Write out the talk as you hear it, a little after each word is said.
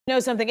You know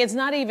something, it's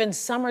not even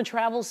summer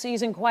travel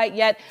season quite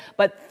yet,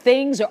 but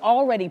things are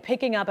already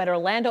picking up at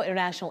Orlando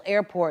International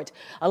Airport.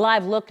 A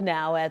live look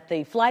now at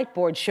the flight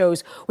board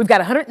shows we've got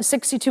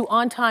 162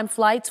 on-time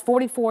flights,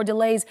 44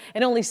 delays,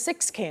 and only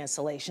 6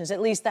 cancellations. At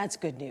least that's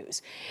good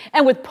news.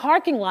 And with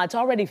parking lots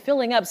already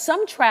filling up,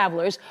 some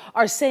travelers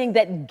are saying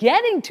that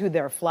getting to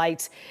their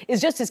flights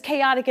is just as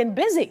chaotic and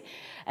busy.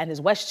 And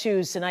as West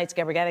 2's tonight's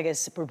Gabriel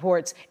Gattigas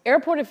reports,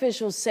 airport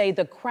officials say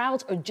the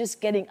crowds are just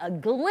getting a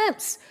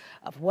glimpse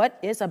of what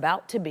is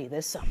about to be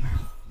this summer.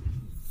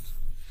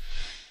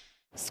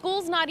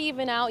 School's not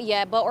even out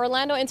yet, but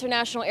Orlando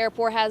International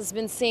Airport has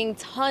been seeing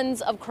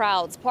tons of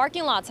crowds.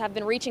 Parking lots have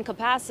been reaching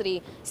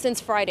capacity since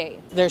Friday.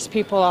 There's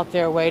people out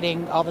there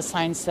waiting. All the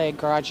signs say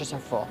garages are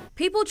full.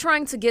 People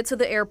trying to get to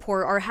the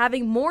airport are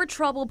having more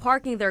trouble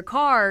parking their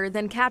car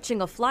than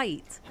catching a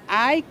flight.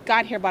 I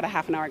got here about a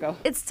half an hour ago.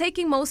 It's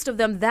taking most of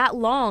them that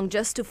long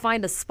just to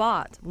find a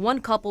spot.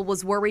 One couple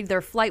was worried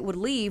their flight would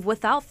leave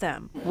without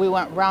them. We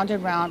went round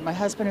and round. My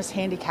husband is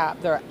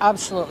handicapped. There are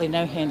absolutely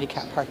no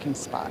handicap parking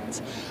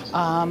spots.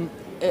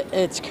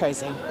 It's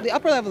crazy. The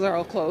upper levels are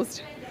all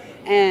closed.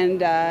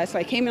 And so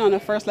I came in on the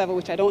first level,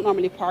 which I don't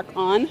normally park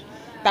on.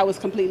 That was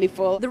completely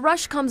full. The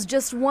rush comes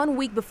just 1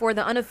 week before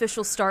the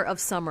unofficial start of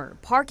summer.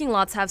 Parking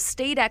lots have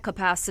stayed at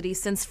capacity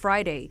since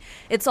Friday.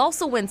 It's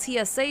also when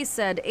TSA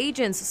said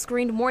agents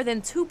screened more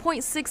than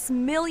 2.6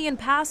 million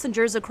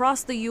passengers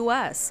across the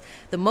U.S.,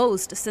 the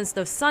most since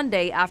the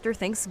Sunday after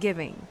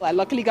Thanksgiving. I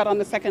luckily got on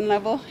the second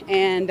level,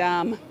 and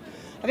I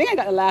think I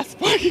got the last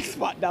parking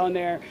spot down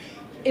there.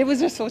 It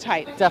was just so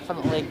tight.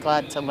 Definitely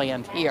glad to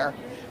land here.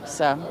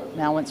 So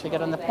now once we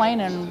get on the plane,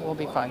 and we'll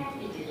be fine.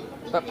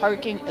 But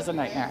parking is a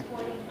nightmare.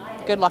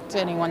 Good luck to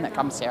anyone that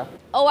comes here.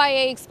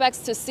 OIA expects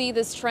to see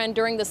this trend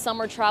during the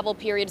summer travel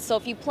period. So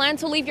if you plan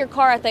to leave your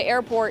car at the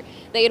airport,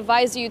 they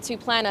advise you to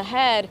plan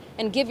ahead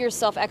and give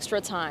yourself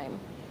extra time.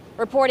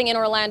 Reporting in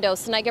Orlando,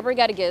 tonight, Gabriel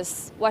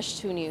Gattigas,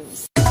 West 2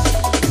 News.